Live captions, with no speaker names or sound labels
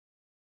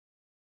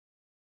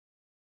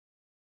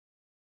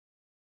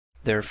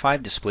There are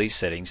 5 display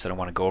settings that I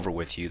want to go over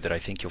with you that I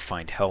think you'll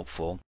find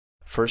helpful.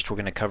 First, we're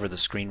going to cover the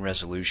screen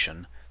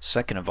resolution.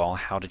 Second of all,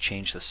 how to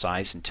change the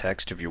size and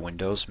text of your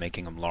windows,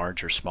 making them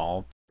large or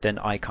small. Then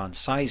icon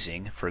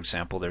sizing. For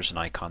example, there's an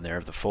icon there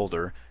of the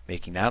folder,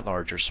 making that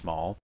large or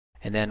small.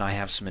 And then I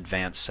have some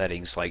advanced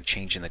settings like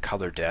changing the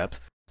color depth.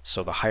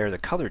 So the higher the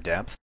color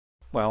depth,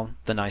 well,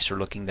 the nicer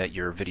looking that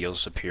your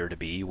videos appear to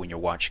be when you're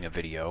watching a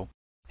video.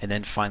 And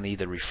then finally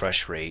the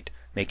refresh rate,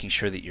 making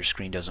sure that your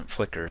screen doesn't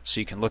flicker so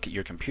you can look at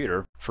your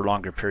computer for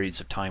longer periods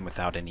of time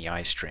without any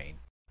eye strain,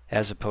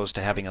 as opposed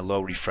to having a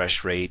low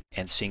refresh rate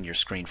and seeing your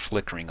screen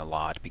flickering a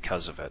lot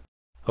because of it.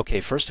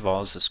 Okay, first of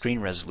all is the screen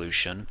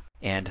resolution,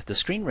 and the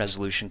screen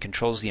resolution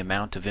controls the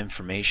amount of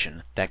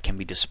information that can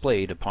be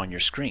displayed upon your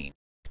screen.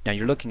 Now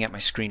you're looking at my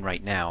screen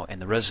right now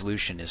and the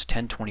resolution is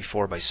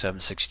 1024 by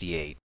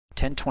 768.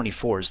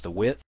 1024 is the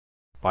width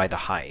by the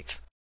height.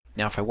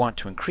 Now if I want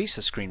to increase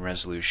the screen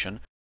resolution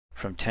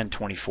from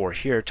 1024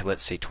 here to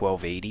let's say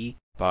 1280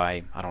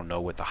 by, I don't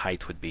know what the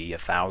height would be,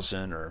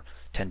 1000 or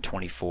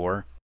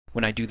 1024.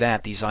 When I do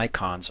that, these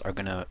icons are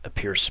going to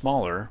appear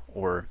smaller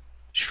or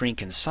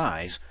shrink in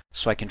size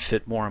so I can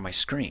fit more on my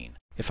screen.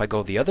 If I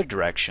go the other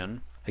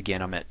direction,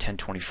 again I'm at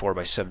 1024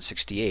 by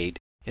 768,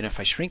 and if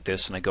I shrink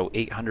this and I go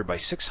 800 by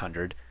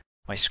 600,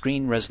 my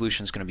screen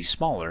resolution is going to be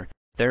smaller,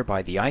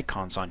 thereby the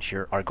icons on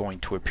here are going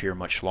to appear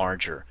much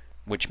larger,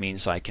 which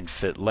means I can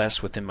fit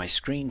less within my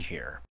screen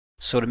here.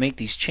 So to make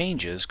these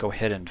changes, go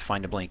ahead and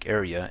find a blank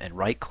area and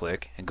right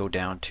click and go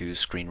down to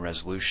screen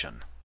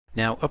resolution.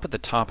 Now up at the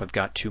top I've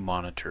got 2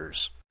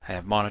 monitors. I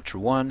have monitor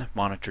 1,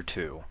 monitor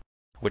 2.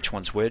 Which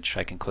one's which?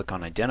 I can click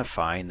on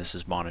identify and this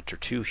is monitor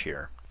 2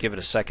 here. Give it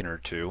a second or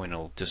two and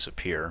it'll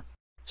disappear.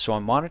 So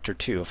on monitor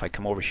 2, if I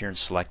come over here and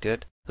select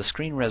it, the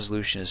screen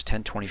resolution is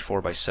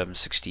 1024 by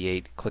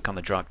 768. Click on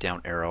the drop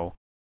down arrow.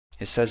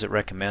 It says it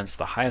recommends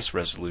the highest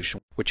resolution,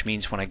 which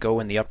means when I go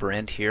in the upper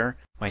end here,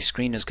 my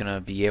screen is going to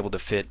be able to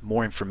fit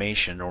more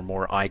information or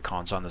more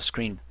icons on the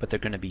screen, but they're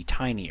going to be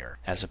tinier,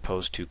 as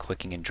opposed to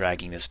clicking and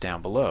dragging this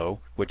down below,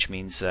 which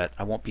means that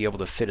I won't be able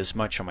to fit as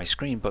much on my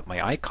screen, but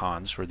my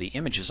icons or the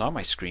images on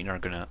my screen are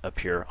going to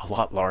appear a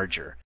lot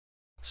larger.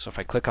 So if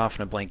I click off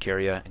in a blank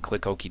area and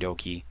click okie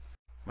dokie,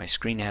 my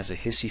screen has a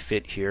hissy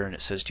fit here and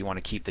it says, do you want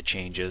to keep the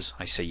changes?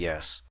 I say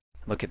yes.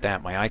 Look at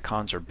that, my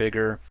icons are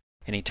bigger.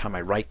 Anytime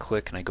I right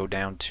click and I go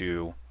down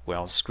to,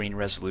 well, screen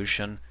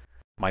resolution,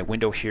 my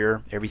window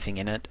here, everything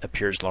in it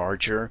appears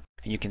larger,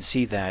 and you can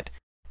see that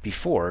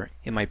before,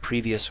 in my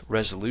previous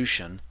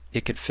resolution,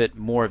 it could fit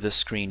more of this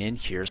screen in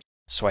here,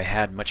 so I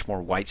had much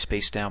more white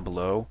space down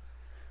below.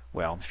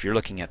 Well, if you're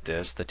looking at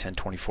this, the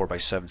 1024 by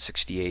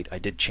 768, I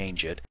did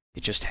change it.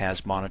 It just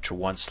has monitor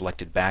 1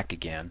 selected back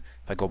again.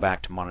 If I go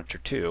back to monitor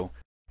 2,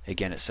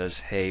 again it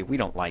says, hey, we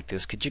don't like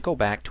this. Could you go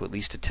back to at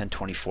least a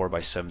 1024 by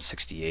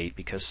 768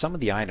 because some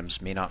of the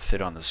items may not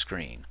fit on the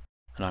screen.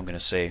 And I'm going to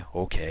say,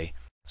 okay.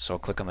 So I'll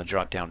click on the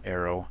drop down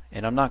arrow,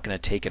 and I'm not going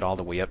to take it all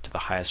the way up to the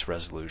highest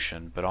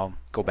resolution, but I'll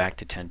go back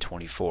to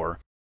 1024.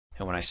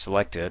 And when I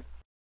select it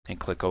and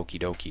click okie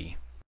dokie,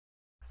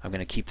 I'm going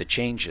to keep the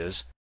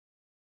changes.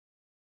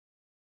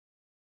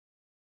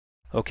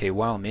 Okay,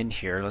 while I'm in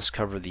here, let's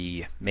cover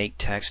the make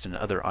text and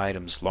other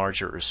items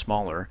larger or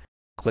smaller.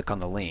 Click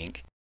on the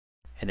link.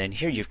 And then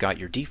here you've got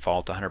your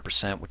default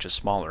 100%, which is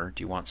smaller.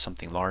 Do you want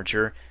something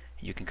larger?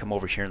 You can come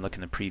over here and look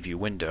in the preview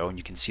window and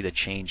you can see the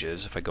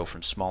changes. If I go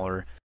from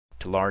smaller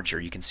to larger,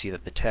 you can see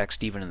that the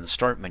text, even in the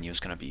start menu, is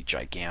going to be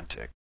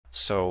gigantic.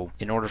 So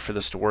in order for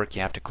this to work,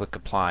 you have to click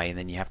apply and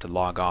then you have to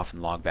log off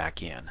and log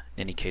back in.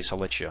 In any case, I'll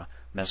let you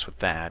mess with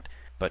that.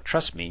 But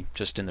trust me,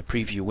 just in the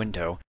preview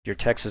window, your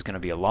text is going to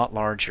be a lot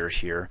larger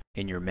here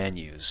in your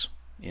menus,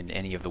 in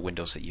any of the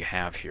windows that you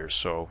have here.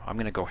 So I'm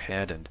going to go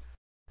ahead and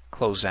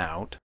close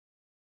out.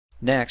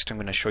 Next, I'm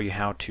going to show you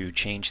how to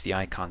change the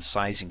icon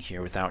sizing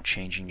here without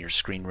changing your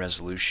screen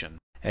resolution.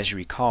 As you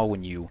recall,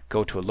 when you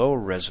go to a lower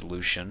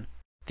resolution,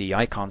 the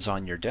icons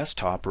on your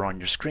desktop or on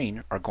your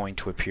screen are going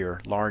to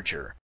appear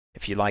larger.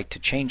 If you like to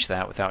change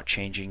that without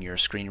changing your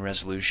screen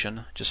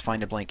resolution, just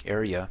find a blank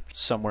area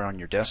somewhere on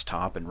your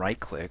desktop and right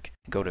click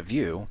and go to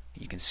view.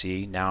 You can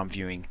see now I'm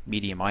viewing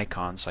medium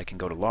icons. I can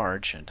go to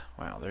large and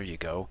wow, there you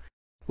go.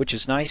 Which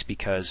is nice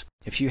because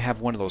if you have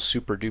one of those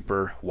super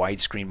duper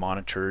widescreen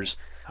monitors,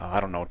 I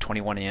don't know,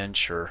 21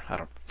 inch or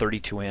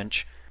 32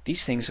 inch,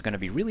 these things are going to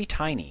be really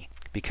tiny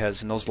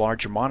because in those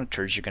larger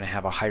monitors you're going to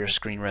have a higher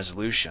screen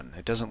resolution.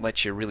 It doesn't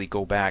let you really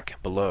go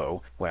back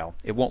below. Well,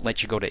 it won't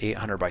let you go to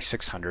 800 by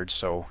 600,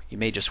 so you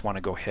may just want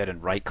to go ahead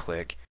and right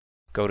click,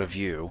 go to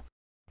view,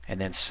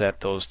 and then set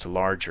those to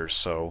larger.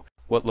 So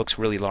what looks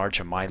really large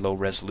on my low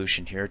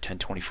resolution here,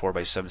 1024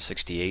 by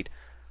 768,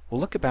 will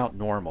look about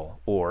normal,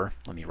 or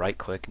let me right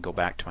click and go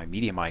back to my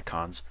medium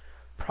icons,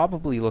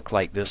 probably look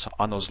like this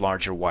on those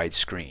larger wide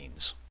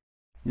screens.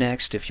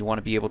 Next, if you want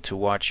to be able to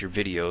watch your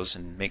videos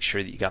and make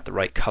sure that you got the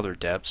right color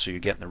depth so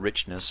you're getting the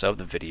richness of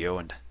the video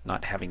and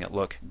not having it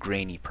look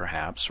grainy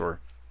perhaps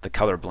or the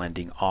color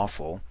blending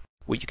awful,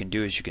 what you can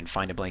do is you can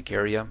find a blank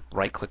area,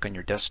 right click on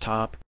your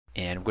desktop,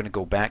 and we're going to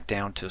go back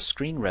down to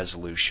screen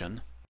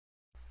resolution.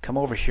 come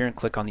over here and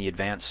click on the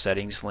Advanced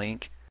Settings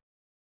link,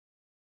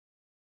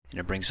 and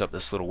it brings up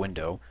this little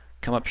window.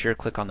 Come up here,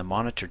 click on the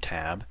Monitor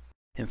tab,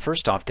 and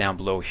first off down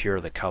below here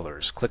are the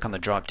colors. Click on the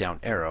drop down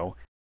arrow,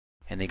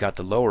 and they got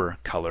the lower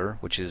color,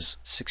 which is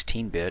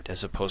 16-bit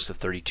as opposed to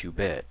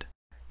 32-bit.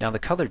 Now the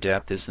color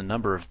depth is the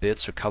number of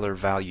bits or color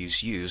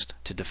values used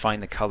to define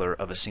the color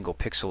of a single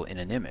pixel in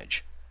an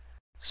image.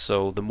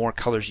 So the more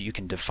colors you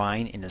can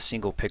define in a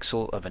single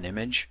pixel of an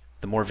image,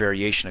 the more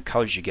variation of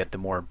colors you get, the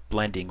more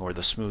blending, or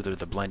the smoother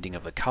the blending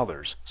of the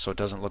colors, so it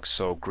doesn't look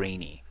so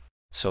grainy.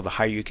 So the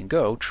higher you can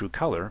go, true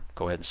color,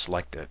 go ahead and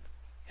select it,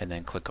 and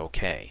then click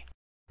OK.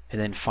 And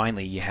then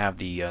finally you have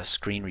the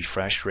screen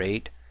refresh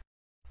rate.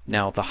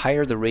 Now the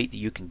higher the rate that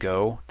you can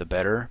go, the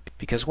better,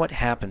 because what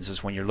happens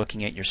is when you're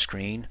looking at your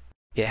screen,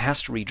 it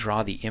has to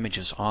redraw the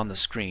images on the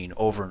screen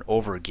over and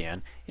over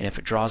again, and if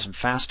it draws them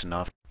fast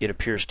enough, it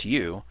appears to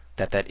you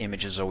that that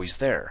image is always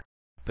there.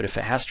 But if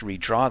it has to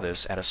redraw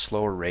this at a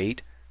slower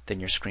rate, then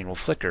your screen will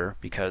flicker,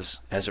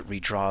 because as it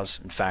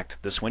redraws, in fact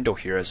this window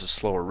here has a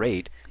slower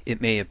rate,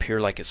 it may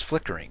appear like it's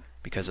flickering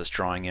because it's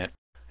drawing it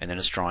and then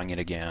it's drawing it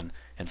again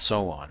and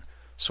so on.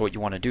 So what you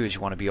want to do is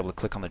you want to be able to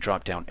click on the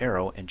drop down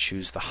arrow and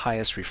choose the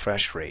highest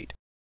refresh rate.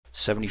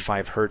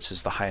 75 Hertz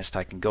is the highest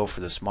I can go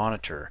for this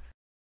monitor.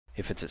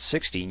 If it's at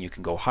 60 and you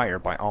can go higher,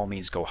 by all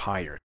means go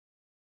higher.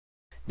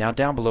 Now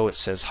down below it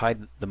says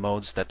hide the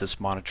modes that this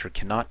monitor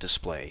cannot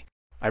display.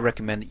 I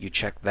recommend that you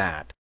check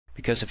that,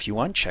 because if you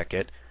uncheck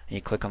it and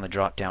you click on the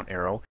drop down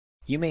arrow,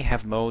 you may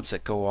have modes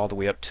that go all the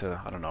way up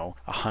to, I don't know,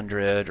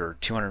 100 or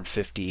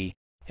 250,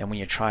 and when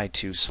you try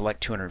to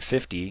select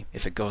 250,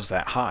 if it goes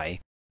that high,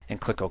 and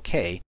click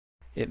OK,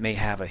 it may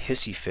have a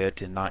hissy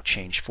fit and not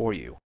change for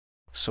you.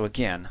 So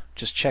again,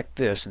 just check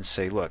this and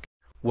say, look,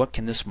 what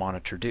can this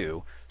monitor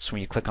do? So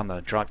when you click on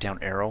the drop down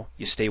arrow,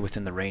 you stay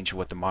within the range of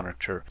what the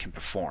monitor can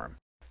perform.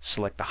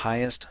 Select the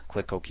highest,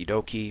 click Okie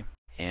dokie,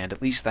 and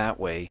at least that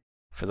way,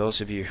 for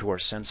those of you who are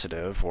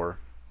sensitive, or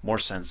more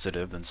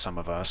sensitive than some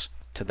of us,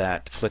 to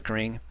that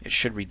flickering, it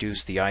should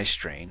reduce the eye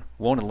strain.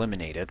 Won't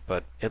eliminate it,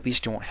 but at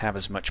least you won't have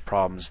as much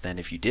problems than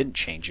if you didn't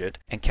change it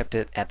and kept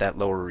it at that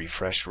lower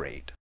refresh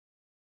rate.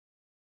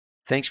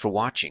 Thanks for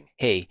watching.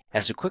 Hey,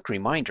 as a quick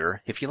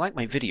reminder, if you like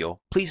my video,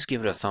 please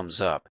give it a thumbs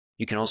up.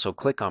 You can also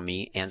click on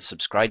me and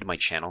subscribe to my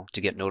channel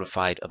to get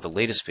notified of the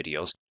latest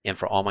videos, and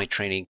for all my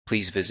training,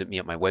 please visit me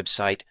at my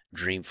website,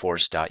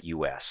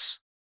 dreamforce.us.